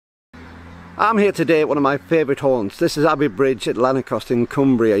I'm here today at one of my favourite haunts. This is Abbey Bridge at Lanarcost in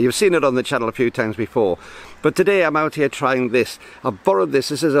Cumbria. You've seen it on the channel a few times before. But today I'm out here trying this. I've borrowed this.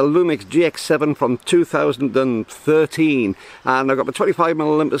 This is a Lumix GX7 from 2013. And I've got my 25mm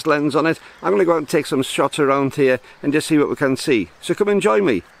Olympus lens on it. I'm going to go out and take some shots around here and just see what we can see. So come and join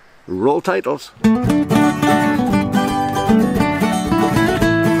me. Roll titles.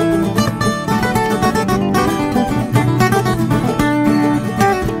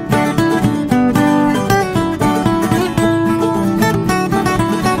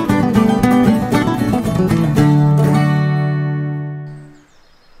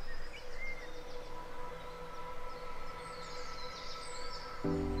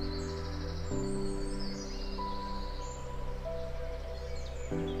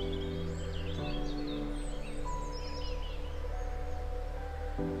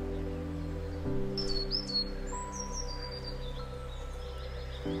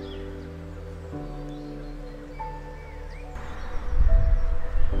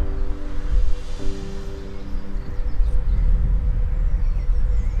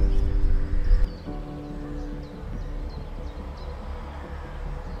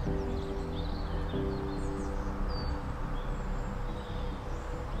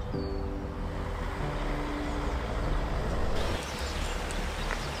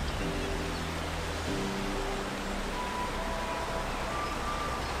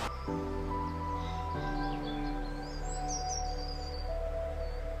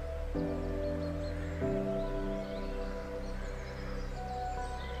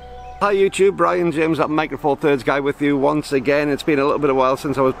 Hi YouTube, Brian James, that Micro Four Thirds guy with you once again. It's been a little bit of a while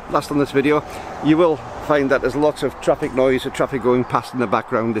since I was last on this video. You will find that there's lots of traffic noise, of traffic going past in the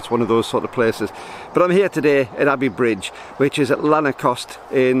background. It's one of those sort of places. But I'm here today at Abbey Bridge, which is at Lanarcost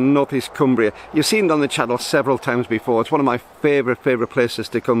in northeast Cumbria. You've seen it on the channel several times before. It's one of my favourite places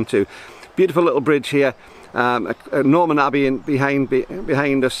to come to. Beautiful little bridge here. Norman Abbey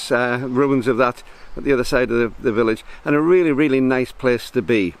behind us, ruins of that at the other side of the village, and a really nice place to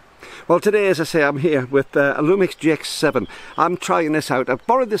be. Well, today, as I say, I'm here with a Lumix GX7. I'm trying this out. I've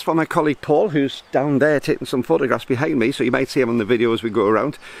borrowed this from my colleague Paul, who's down there taking some photographs behind me, so you might see him on the video as we go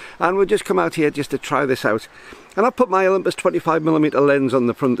around. And we'll just come out here just to try this out. And I've put my Olympus 25mm lens on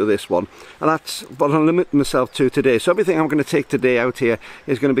the front of this one, and that's what I'm limiting myself to today. So everything I'm going to take today out here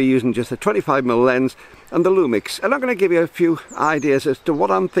is going to be using just a 25mm lens and the Lumix. And I'm going to give you a few ideas as to what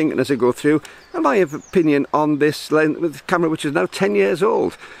I'm thinking as I go through, and my opinion on this lens with the camera, which is now 10 years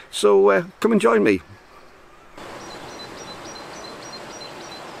old. So come and join me.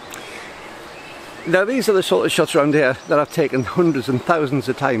 Now these are the sort of shots around here that I've taken hundreds and thousands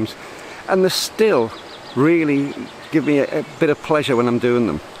of times, and they're still really give me a bit of pleasure when I'm doing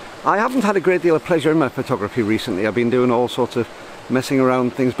them. I haven't had a great deal of pleasure in my photography recently. I've been doing all sorts of messing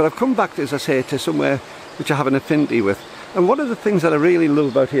around things, but I've come back, as I say, to somewhere which I have an affinity with. And one of the things that I really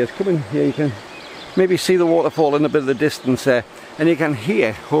love about here is coming here, you can maybe see the waterfall in a bit of the distance there, and you can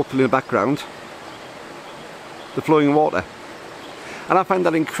hear, hopefully in the background, the flowing water. And I find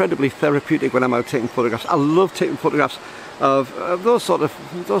that incredibly therapeutic when I'm out taking photographs. I love taking photographs of those sort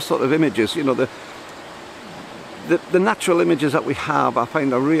of images, you know, the natural images that we have. I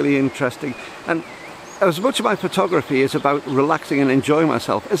find are really interesting, and as much of my photography is about relaxing and enjoying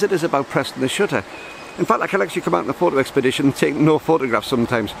myself as it is about pressing the shutter. In fact, I can actually come out on a photo expedition and take no photographs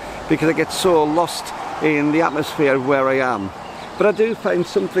sometimes because I get so lost in the atmosphere of where I am. But I do find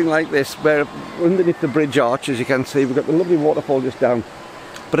something like this, where underneath the bridge arch, as you can see, we've got the lovely waterfall just down.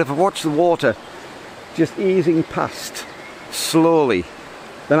 But if I watch the water just easing past slowly,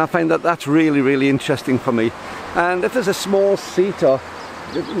 then I find that that's really interesting for me. And if there's a small seat or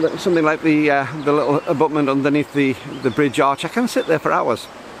something like the little abutment underneath the bridge arch, I can sit there for hours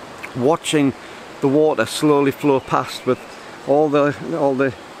watching the water slowly flow past with all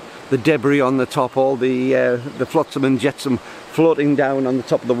the debris on the top, all the flotsam and jetsam floating down on the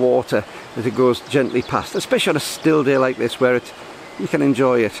top of the water as it goes gently past, especially on a still day like this where you can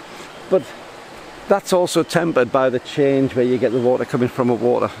enjoy it. But that's also tempered by the change where you get the water coming from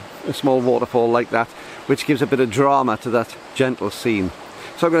a small waterfall like that, which gives a bit of drama to that gentle scene.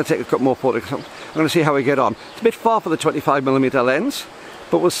 So I'm going to take a couple more photographs. I'm going to see how we get on. It's a bit far for the 25mm lens,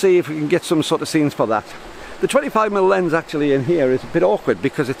 but we'll see if we can get some sort of scenes for that. The 25mm lens actually in here is a bit awkward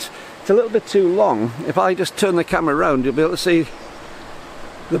because it's a little bit too long. If I just turn the camera around, you'll be able to see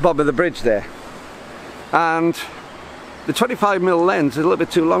the bob of the bridge there. And the 25mm lens is a little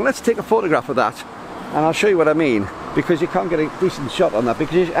bit too long. Let's take a photograph of that, and I'll show you what I mean, because you can't get a decent shot on that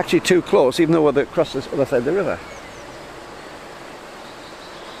because you're actually too close, even though we're across the other side of the river.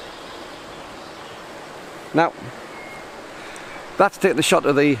 Now, That's taking the shot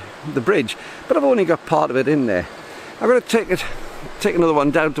of the bridge, but I've only got part of it in there. I'm going to take another one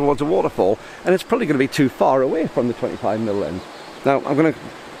down towards a waterfall, and it's probably going to be too far away from the 25mm lens. Now I'm going to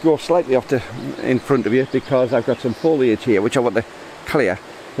go slightly off in front of you because I've got some foliage here which I want to clear.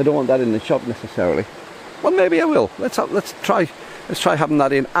 I don't want that in the shot necessarily. Well, maybe I will. Let's try having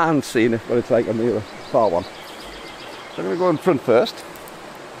that in and seeing what it's like on the other far one. So I'm going to go in front first.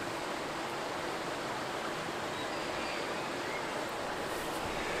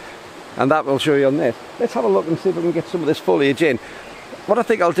 And that will show you on this. Let's have a look and see if we can get some of this foliage in. What I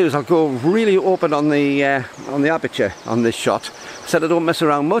think I'll do is I'll go really open on the aperture on this shot. I said I don't mess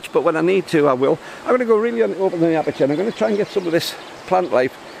around much, but when I need to I will. I'm going to go really open on the aperture, and I'm going to try and get some of this plant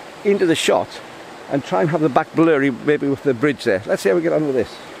life into the shot and try and have the back blurry, maybe with the bridge there. Let's see how we get on with this.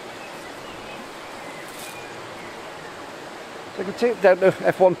 So I can take it down to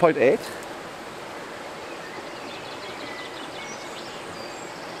f1.8.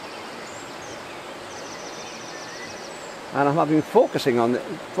 And I'm having focusing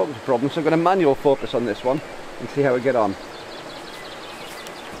problems, so I'm going to manual focus on this one and see how we get on.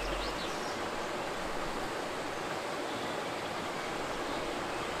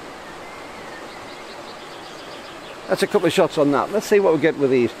 That's a couple of shots on that. Let's see what we get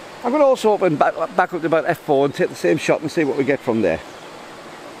with these. I'm going to also open back up to about f4 and take the same shot and see what we get from there.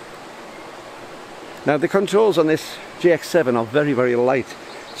 Now the controls on this GX7 are very, very light,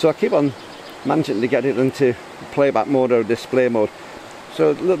 so I keep on managing to get it into playback mode or display mode, so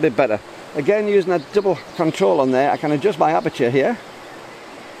a little bit better. Again, using that double control on there, I can adjust my aperture here.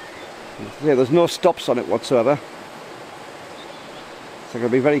 There's no stops on it whatsoever, so I'm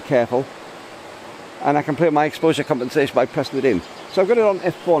going to be very careful, and I can play my exposure compensation by pressing it in. So I've got it on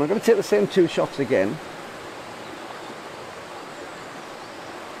f4 and I'm going to take the same two shots again.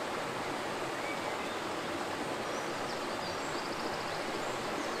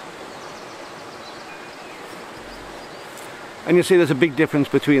 And you see there's a big difference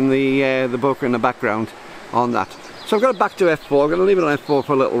between the bokeh and the background on that. So I've got it back to f4. I'm going to leave it on f4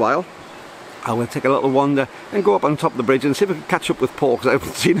 for a little while. I will take a little wander and go up on top of the bridge and see if I can catch up with Paul, because I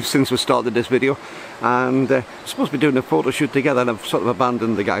haven't seen him since we started this video, and we're supposed to be doing a photo shoot together and I've sort of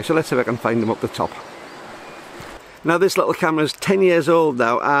abandoned the guy, so let's see if I can find him up the top. Now this little camera is 10 years old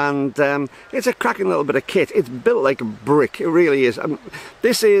now, and it's a cracking little bit of kit. It's built like a brick, it really is.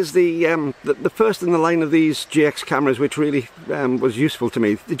 This is the first in the line of these GX cameras which really was useful to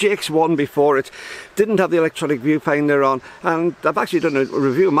me. The GX1 before it didn't have the electronic viewfinder on, and I've actually done a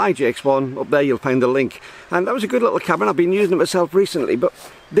review of my GX1 up there, you'll find the link. And that was a good little camera, I've been using it myself recently, but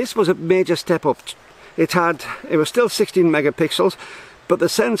this was a major step up. It was still 16 megapixels, but the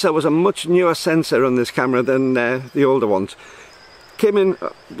sensor was a much newer sensor on this camera than the older ones. Came in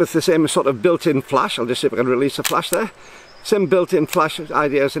with the same sort of built-in flash. I'll just see if I can release the flash there. Same built-in flash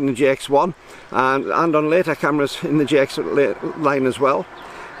ideas in the GX1 and on later cameras in the GX line as well.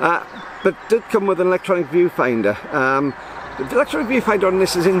 But did come with an electronic viewfinder. The electronic viewfinder on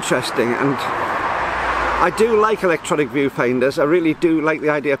this is interesting, and I do like electronic viewfinders. I really do like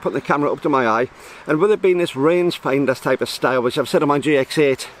the idea of putting the camera up to my eye, and with it being this rangefinder type of style, which I've said on my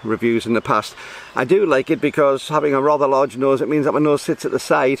GX8 reviews in the past, I do like it because having a rather large nose, it means that my nose sits at the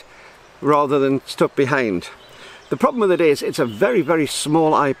side rather than stuck behind. The problem with it is it's a very, very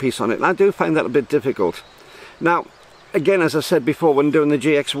small eyepiece on it, and I do find that a bit difficult. Now again, as I said before, when doing the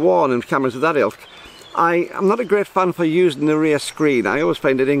GX1 and cameras of that ilk, I'm not a great fan for using the rear screen. I always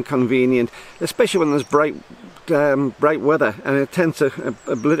find it inconvenient, especially when there's bright weather, and it tends to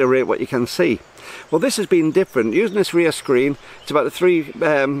obliterate what you can see. Well, this has been different. Using this rear screen, it's about a 3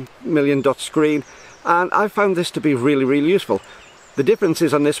 million dot screen, and I found this to be really, really useful. The difference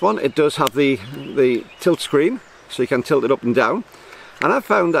is on this one, it does have the tilt screen, so you can tilt it up and down, and I've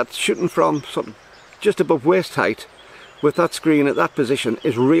found that shooting from sort of just above waist height with that screen at that position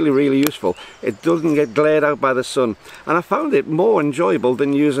is really, really useful. It doesn't get glared out by the sun, and I found it more enjoyable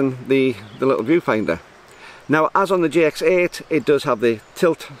than using the little viewfinder. Now, as on the GX8, it does have the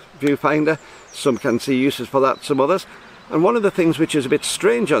tilt viewfinder. Some can see uses for that, some others. And one of the things which is a bit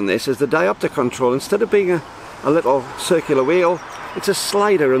strange on this is the diopter control. Instead of being a little circular wheel, it's a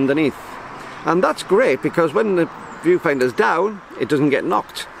slider underneath. And that's great because when the viewfinder's down, it doesn't get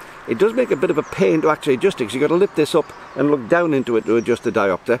knocked. It does make a bit of a pain to actually adjust it, because you've got to lift this up and look down into it to adjust the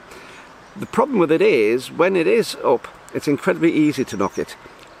diopter. The problem with it is, when it is up, it's incredibly easy to knock it.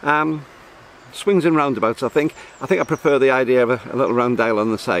 Swings and roundabouts, I think. I prefer the idea of a little round dial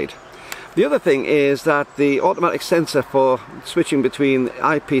on the side. The other thing is that the automatic sensor for switching between the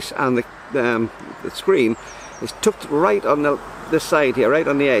eyepiece and the screen is tucked right on this side here, right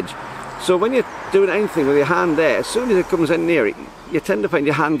on the edge. So when you're doing anything with your hand there, as soon as it comes in near it, you tend to find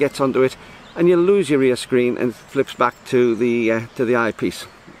your hand gets onto it and you lose your rear screen and it flips back to the eyepiece.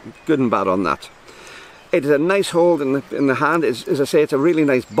 Good and bad on that. It is a nice hold in the hand. As I say, it's a really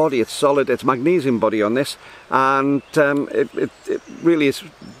nice body. It's solid. It's magnesium body on this, and it really is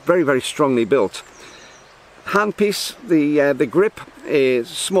very, very strongly built. Handpiece, the grip is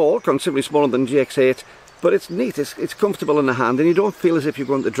small, considerably smaller than GX8, but it's neat. It's comfortable in the hand, and you don't feel as if you're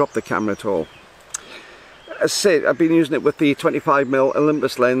going to drop the camera at all. As I say, I've been using it with the 25mm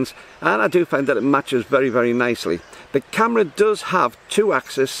Olympus lens, and I do find that it matches very, very nicely. The camera does have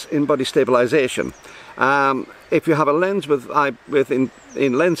 2-axis in-body stabilization. If you have a lens with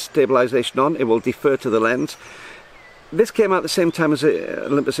in-lens stabilization on, it will defer to the lens. This came out at the same time as the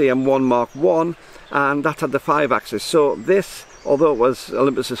Olympus EM1 Mark I, and that had the 5-axis. So this, although it was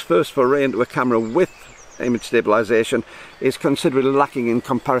Olympus's first foray into a camera with image stabilization, is considerably lacking in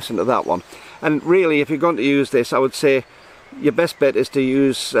comparison to that one. And really, if you're going to use this, I would say your best bet is to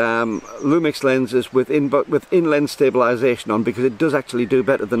use Lumix lenses with in-lens stabilization on, because it does actually do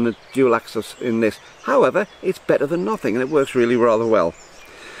better than the dual axis in this. However, it's better than nothing, and it works really rather well.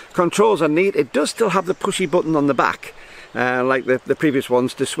 Controls are neat. It does still have the pushy button on the back, like the previous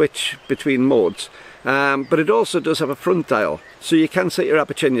ones, to switch between modes. But it also does have a front dial, so you can set your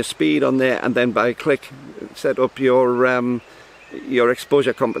aperture and your speed on there, and then by a click set up your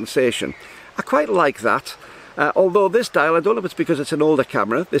exposure compensation. I quite like that. Although this dial, I don't know if it's because it's an older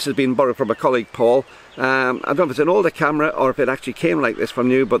camera. This has been borrowed from a colleague, Paul. I don't know if it's an older camera or if it actually came like this from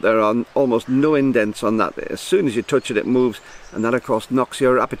new, but there are almost no indents on that. As soon as you touch it, it moves, and that of course knocks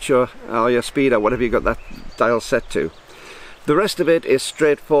your aperture or your speed or whatever you got that dial set to. The rest of it is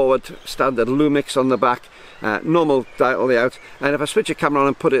straightforward, standard Lumix on the back, normal dial layout, and if I switch a camera on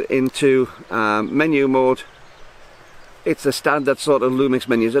and put it into menu mode, it's a standard sort of Lumix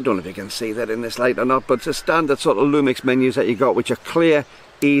menus. I don't know if you can see that in this light or not, but it's a standard sort of Lumix menus that you got, which are clear,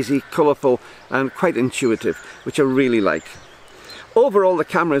 easy, colourful and quite intuitive, which I really like. Overall, the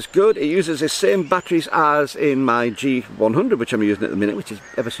camera is good. It uses the same batteries as in my G100, which I'm using at the minute, which is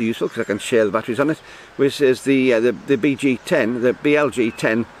ever so useful because I can share the batteries on it, which is the BG10, the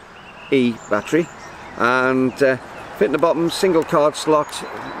BLG10E battery, and fit in the bottom, single card slot,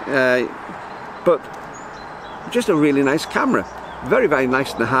 but just a really nice camera. Very, very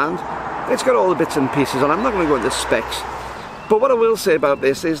nice in the hand. It's got all the bits and pieces on. I'm not going to go into specs, but what I will say about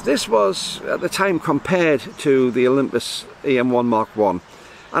this is this was, at the time, compared to the Olympus EM1 Mark I, and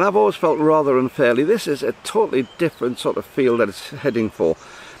I've always felt rather unfairly, this is a totally different sort of field that it's heading for.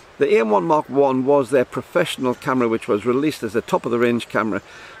 The EM1 Mark I was their professional camera, which was released as the top of the range camera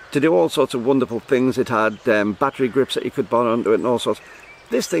to do all sorts of wonderful things. It had battery grips that you could put onto it and all sorts.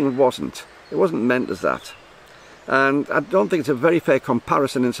 This thing wasn't. It wasn't meant as that. And I don't think it's a very fair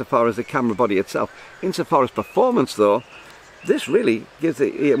comparison insofar as the camera body itself. Insofar as performance though, this really gives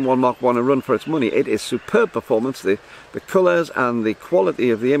the EM1 Mark I a run for its money. It is superb performance. The colours and the quality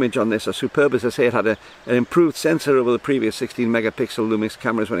of the image on this are superb. As I say, it had an improved sensor over the previous 16 megapixel Lumix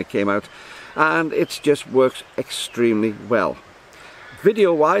cameras when it came out, and it just works extremely well.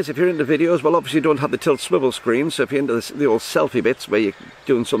 Video wise, if you're into videos, well obviously you don't have the tilt swivel screen, so if you're into the old selfie bits where you're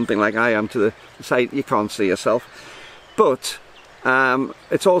doing something like I am to the side, you can't see yourself. But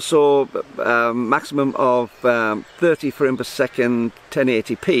it's also maximum of 30 frames per second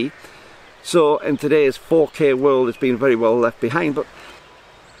 1080p, so in today's 4K world it's been very well left behind,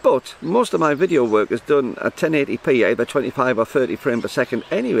 but most of my video work is done at 1080p, either 25 or 30 frames per second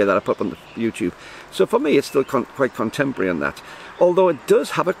anyway that I put on YouTube. So for me it's still quite contemporary on that. Although it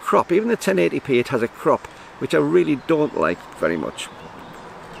does have a crop, even the 1080p it has a crop, which I really don't like very much.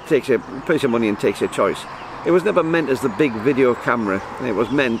 Pays your money and takes your choice. It was never meant as the big video camera, it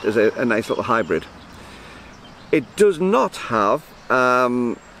was meant as a nice little hybrid. It does not have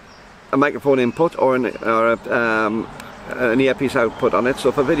a microphone input or an earpiece output on it,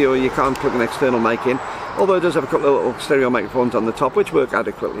 so for video you can't plug an external mic in, although it does have a couple of little stereo microphones on the top which work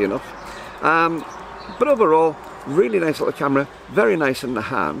adequately enough. But overall, really nice little camera, very nice in the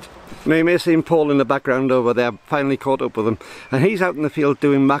hand. Now you may have seen Paul in the background over there. Finally caught up with him, and he's out in the field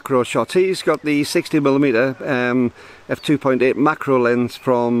doing macro shots. He's got the 60mm f2.8 macro lens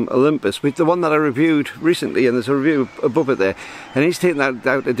from Olympus, with the one that I reviewed recently, and there's a review above it there, and he's taken that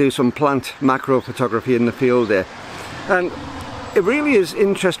out to do some plant macro photography in the field there. And it really is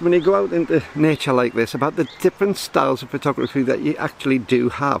interesting when you go out into nature like this about the different styles of photography that you actually do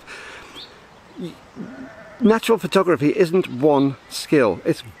have. Natural photography isn't one skill,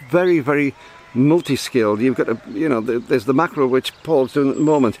 it's very, very multi-skilled. You've got to, you know, there's the macro which Paul's doing at the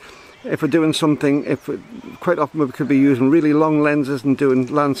moment. if we're doing something, quite often we could be using really long lenses and doing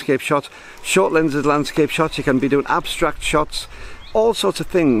landscape shots, short lenses, landscape shots. You can be doing abstract shots, all sorts of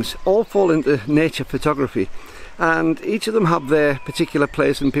things, all fall into nature photography, and each of them have their particular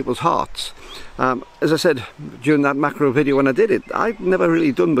place in people's hearts. As I said during that macro video when I did it, I'd never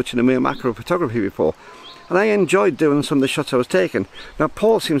really done much in the way of macro photography before, and I enjoyed doing some of the shots I was taking. Now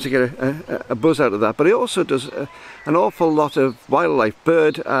Paul seems to get a buzz out of that, but he also does an awful lot of wildlife,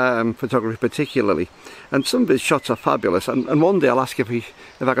 bird photography particularly, and some of his shots are fabulous, and one day I'll ask if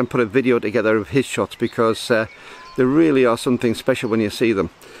I can put a video together of his shots, because they really are something special when you see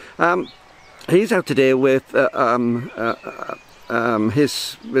them. He's out today with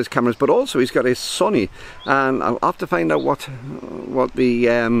his cameras, but also he's got his Sony, and I'll have to find out what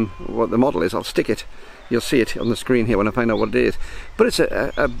the model is. I'll stick it. You'll see it on the screen here when I find out what it is. But it's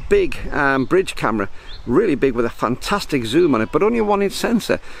a big bridge camera, really big, with a fantastic zoom on it, but only a 1-inch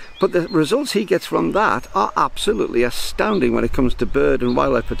sensor. But the results he gets from that are absolutely astounding when it comes to bird and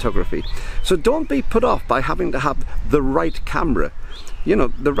wildlife photography. So don't be put off by having to have the right camera. You know,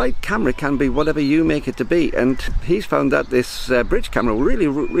 the right camera can be whatever you make it to be, and he's found that this bridge camera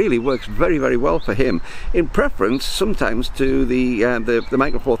really works very, very well for him, in preference sometimes to the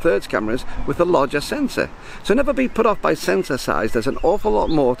Micro Four Thirds cameras with a larger sensor. So never be put off by sensor size. There's an awful lot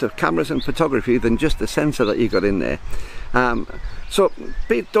more to cameras and photography than just the sensor that you got in there. So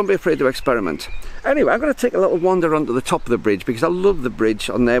don't be afraid to experiment. Anyway, I'm going to take a little wander onto the top of the bridge, because I love the bridge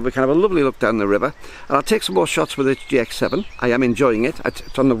on there. We can have a lovely look down the river, and I'll take some more shots with the GX7. I am enjoying it.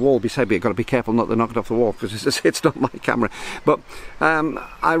 It's on the wall beside me. I've got to be careful not to knock it off the wall, because it's not my camera. But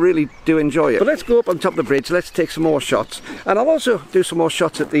I really do enjoy it. But let's go up on top of the bridge. Let's take some more shots, and I'll also do some more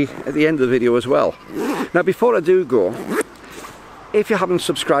shots at the end of the video as well. Now, before I do go, if you haven't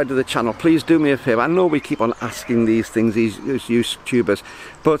subscribed to the channel, please do me a favour. I know we keep on asking these things, these YouTubers,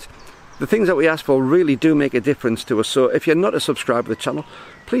 but the things that we ask for really do make a difference to us. So if you're not a subscriber to the channel,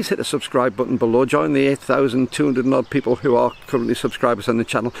 please hit the subscribe button below. Join the 8,200 and odd people who are currently subscribers on the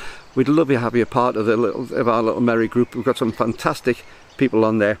channel. We'd love to have you a part of our little merry group. We've got some fantastic people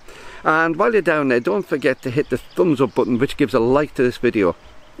on there. And while you're down there, don't forget to hit the thumbs up button, which gives a like to this video.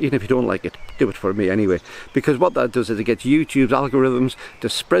 Even if you don't like it, do it for me anyway, because what that does is it gets YouTube's algorithms to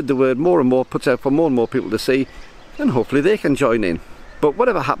spread the word more and more, puts out for more and more people to see, and hopefully they can join in. But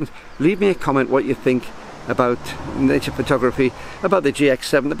whatever happens, leave me a comment what you think about nature photography, about the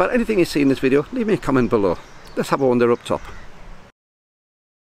GX7, about anything you see in this video. Leave me a comment below. Let's have a wander up top.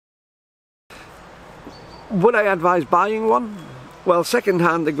 Would I advise buying one? Well, second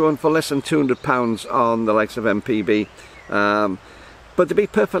hand they're going for less than £200 on the likes of MPB. But to be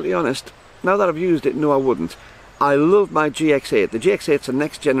perfectly honest, now that I've used it, no I wouldn't. I love my GX8. The GX8's the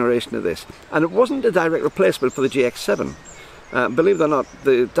next generation of this, and it wasn't a direct replacement for the GX7. Believe it or not,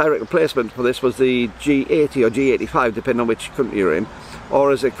 the direct replacement for this was the G80 or G85, depending on which country you're in,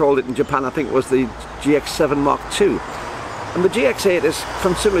 or as they called it in Japan, I think it was the GX7 Mark II. And the GX8 is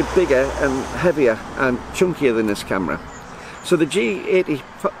considerably bigger and heavier and chunkier than this camera. So the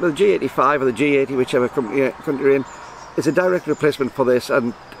G85 or the G80, whichever country you're in, is a direct replacement for this,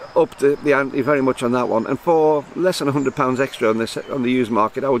 and up the ante very much on that one. And for less than £100 extra on the used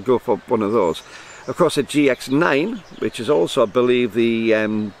market, I would go for one of those. Of course, the GX9, which is also, I believe, the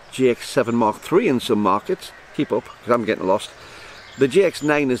GX7 Mark III in some markets. Keep up, because I'm getting lost. The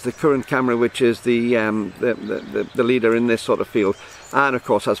GX9 is the current camera, which is the leader in this sort of field, and of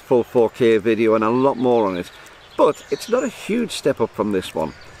course has full 4K video and a lot more on it. But it's not a huge step up from this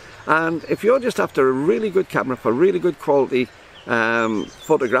one. And if you're just after a really good camera for really good quality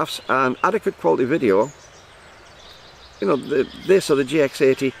photographs and adequate quality video, you know, this or the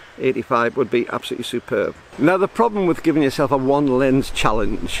GX80, 85 would be absolutely superb. Now, the problem with giving yourself a one lens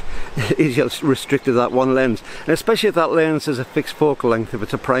challenge is you're restricted to that one lens, and especially if that lens has a fixed focal length, if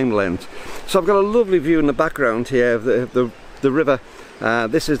it's a prime lens. So I've got a lovely view in the background here of the river.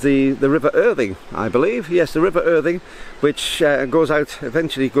 This is the River Irthing, I believe. Yes, the River Irthing, which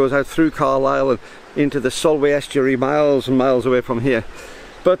eventually goes out through Carlisle and into the Solway estuary, miles and miles away from here.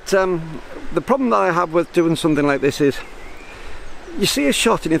 But the problem that I have with doing something like this is, you see a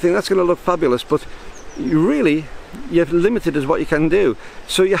shot and you think that's going to look fabulous, but you're limited as what you can do.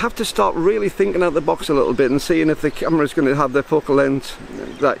 So you have to start really thinking out the box a little bit and seeing if the camera is going to have the focal length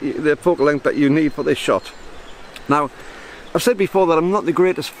that you need for this shot. Now, I've said before that I'm not the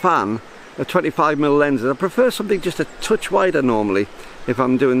greatest fan of 25mm lenses. I prefer something just a touch wider normally if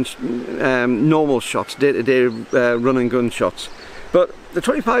I'm doing normal shots, day-to-day run and gun shots. But the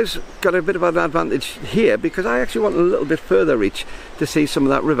 25's got a bit of an advantage here, because I actually want a little bit further reach to see some of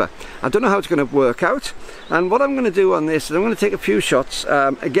that river. I don't know how it's going to work out. And what I'm going to do on this is I'm going to take a few shots,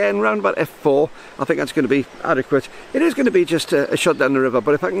 again round about f4. I think that's going to be adequate. It is going to be just a shot down the river,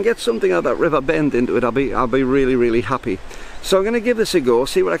 but if I can get something out of that river bend into it, I'll be really, really happy. So I'm going to give this a go,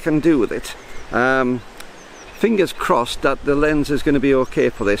 see what I can do with it. Fingers crossed that the lens is going to be okay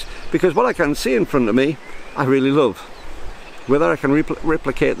for this, because what I can see in front of me I really love. Whether I can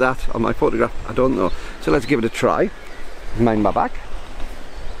replicate that on my photograph, I don't know. So let's give it a try. Mind my back.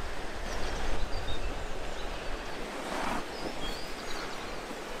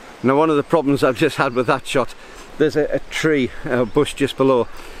 Now, one of the problems I've just had with that shot, there's a tree, a bush just below,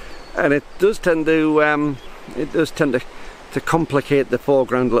 and it does tend to complicate the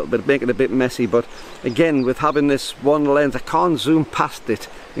foreground a little bit, make it a bit messy. But again, with having this one lens, I can't zoom past it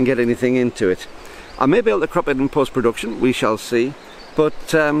and get anything into it. I may be able to crop it in post-production, we shall see.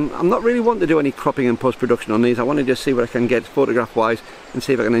 But I'm not really wanting to do any cropping in post-production on these. I want to just see what I can get photograph-wise and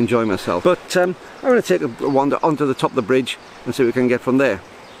see if I can enjoy myself. But I'm going to take a wander onto the top of the bridge and see what we can get from there.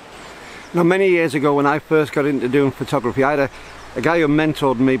 Now, many years ago when I first got into doing photography, I had a guy who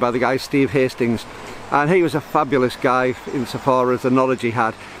mentored me by the guy Steve Hastings, and he was a fabulous guy insofar as the knowledge he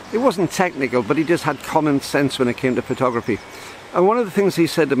had. It wasn't technical, but he just had common sense when it came to photography. And one of the things he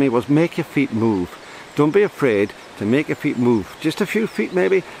said to me was, make your feet move. Don't be afraid to make your feet move. Just a few feet,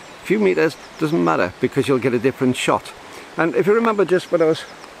 maybe a few meters, doesn't matter, because you'll get a different shot. And if you remember, just when I was,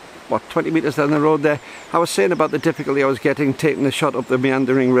 what, 20 meters down the road there, I was saying about the difficulty I was getting taking the shot up the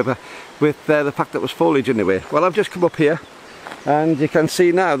meandering river with the fact that it was foliage in the way. Well, I've just come up here and you can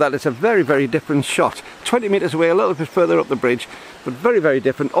see now that it's a very, very different shot. 20 meters away, a little bit further up the bridge, but very, very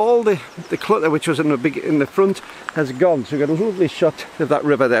different. All the clutter which was in the front has gone, so we've got a lovely shot of that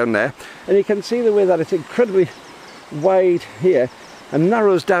river down there, and you can see the way that it's incredibly wide here and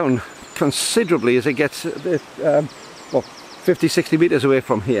narrows down considerably as it gets well, 50-60 meters away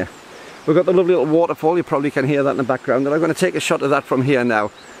from here. We've got the lovely little waterfall, you probably can hear that in the background, and I'm going to take a shot of that from here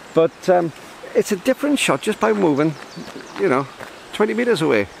now. But it's a different shot just by moving, you know, 20 meters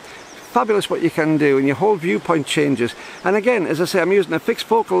away. Fabulous what you can do, and your whole viewpoint changes. And again, as I say, I'm using a fixed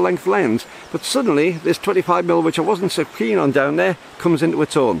focal length lens, but suddenly this 25mm, which I wasn't so keen on down there, comes into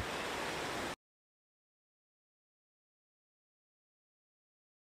its own.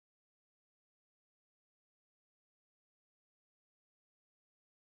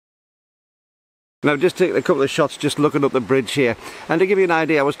 Now, just taking a couple of shots just looking up the bridge here, and to give you an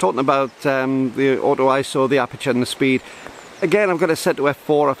idea, I was talking about the auto ISO, the aperture and the speed. Again, I've got it set to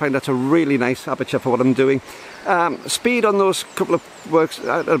f4. I find that's a really nice aperture for what I'm doing. Speed on those couple of works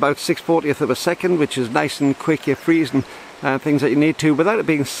at about 6/40th of a second, which is nice and quick. You're freezing things that you need to without it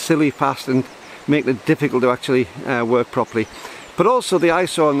being silly fast and making it difficult to actually work properly. But also the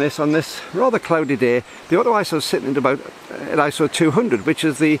ISO on this rather cloudy day, the auto ISO is sitting at about at ISO 200, which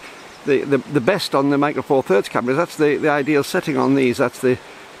is the best on the Micro Four Thirds cameras. That's the ideal setting on these. That's the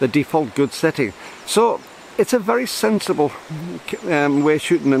default good setting. So it's a very sensible way of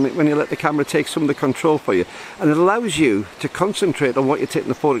shooting when you let the camera take some of the control for you, and it allows you to concentrate on what you're taking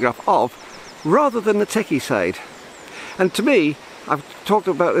the photograph of rather than the techie side. And to me, I've talked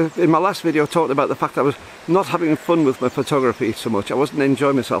about, in my last video, I talked about the fact I was not having fun with my photography so much. I wasn't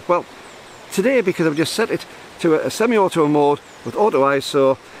enjoying myself. Well, today, because I've just set it to a semi-auto mode with auto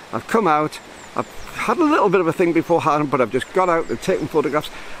ISO, I've come out, I've had a little bit of a thing beforehand, but I've just got out and taken photographs.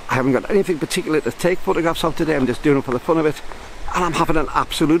 I haven't got anything particular to take photographs of today. I'm just doing it for the fun of it, and I'm having an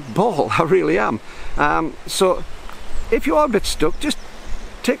absolute ball. I really am. So if you are a bit stuck, just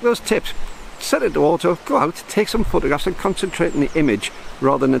take those tips, set it to auto, go out, take some photographs and concentrate on the image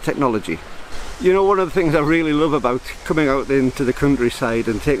rather than the technology. You know, one of the things I really love about coming out into the countryside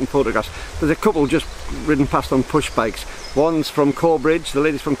and taking photographs, there's a couple just ridden past on push bikes. One's from Corbridge, the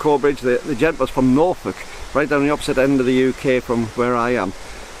lady's from Corbridge, the gentleman's from Norfolk, right down the opposite end of the UK from where I am.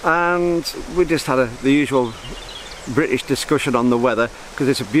 And we just had the usual British discussion on the weather, because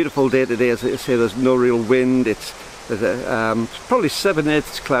it's a beautiful day today. As I say, there's no real wind. There's probably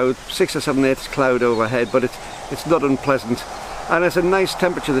 7/8 cloud, 6 or 7/8 cloud overhead, but it's not unpleasant. And it's a nice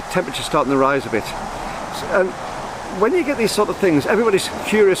temperature. The temperature's starting to rise a bit. And when you get these sort of things, everybody's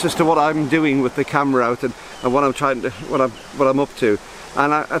curious as to what I'm doing with the camera out and what I'm trying to, what I'm up to.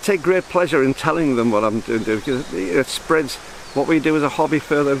 And I take great pleasure in telling them what I'm doing, because it spreads what we do as a hobby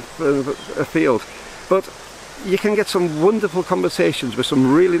further afield. But you can get some wonderful conversations with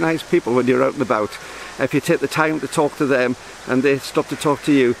some really nice people when you're out and about, if you take the time to talk to them and they stop to talk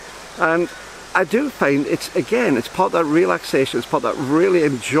to you. And I do find it's part of that relaxation, it's part of that really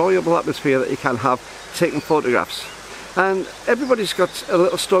enjoyable atmosphere that you can have taking photographs. And everybody's got a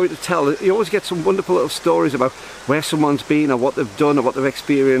little story to tell. You always get some wonderful little stories about where someone's been or what they've done or what they've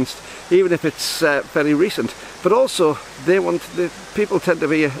experienced, even if it's fairly recent. But also, people tend to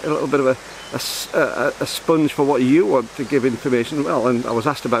be a little bit of a sponge for what you want to give information. Well, and I was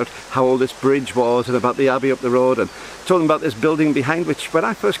asked about how old this bridge was and about the abbey up the road, and told them about this building behind, which when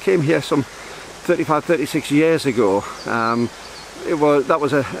I first came here some 35-36 years ago, that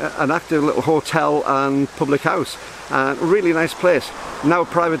was an active little hotel and public house. A really nice place. Now a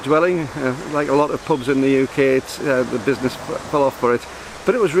private dwelling, like a lot of pubs in the UK. The business fell off for it,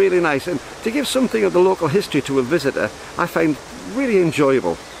 but it was really nice. And to give something of the local history to a visitor, I find really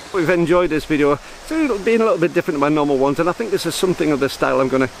enjoyable. We've enjoyed this video. It's been a little bit different to my normal ones, and I think this is something of the style I'm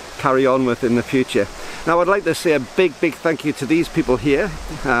going to carry on with in the future. Now I'd like to say a big thank you to these people here.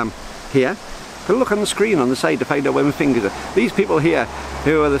 Look on the screen on the side to find out where my fingers are. These people here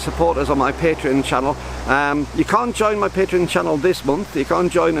who are the supporters on my Patreon channel. You can't join my Patreon channel this month. You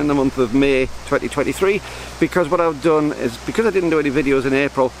can't join in the month of May 2023, because what I've done is, because I didn't do any videos in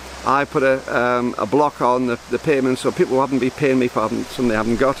April, I put a block on the payments, so people haven't been paying me for something they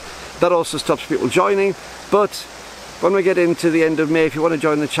haven't got. That also stops people joining. But when we get into the end of May, if you want to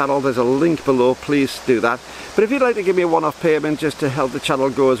join the channel, there's a link below, please do that. But if you'd like to give me a one-off payment just to help the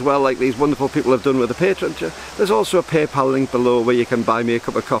channel go as well, like these wonderful people have done with the Patreon, there's also a PayPal link below where you can buy me a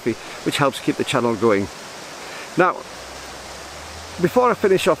cup of coffee, which helps keep the channel going. Now, before I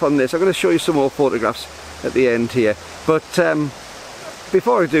finish off on this, I'm going to show you some more photographs at the end here. But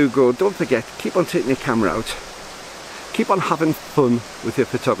before I do go, don't forget, keep on taking your camera out. Keep on having fun with your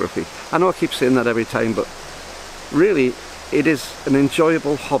photography. I know I keep saying that every time, but really, it is an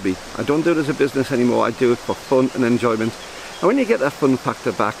enjoyable hobby. I don't do it as a business anymore. I do it for fun and enjoyment. And when you get that fun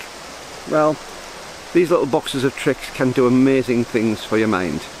factor back, well, these little boxes of tricks can do amazing things for your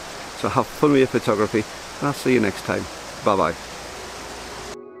mind. So have fun with your photography, and I'll see you next time. Bye bye.